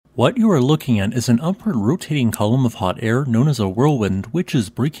What you are looking at is an upward rotating column of hot air known as a whirlwind, which is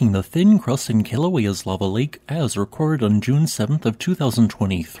breaking the thin crust in Kilauea's lava lake as recorded on June 7th of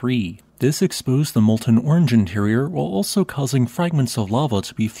 2023. This exposed the molten orange interior while also causing fragments of lava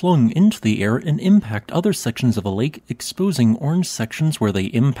to be flung into the air and impact other sections of the lake, exposing orange sections where they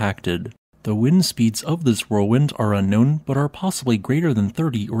impacted. The wind speeds of this whirlwind are unknown, but are possibly greater than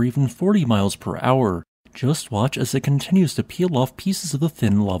 30 or even 40 miles per hour. Just watch as it continues to peel off pieces of the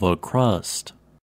thin lava crust.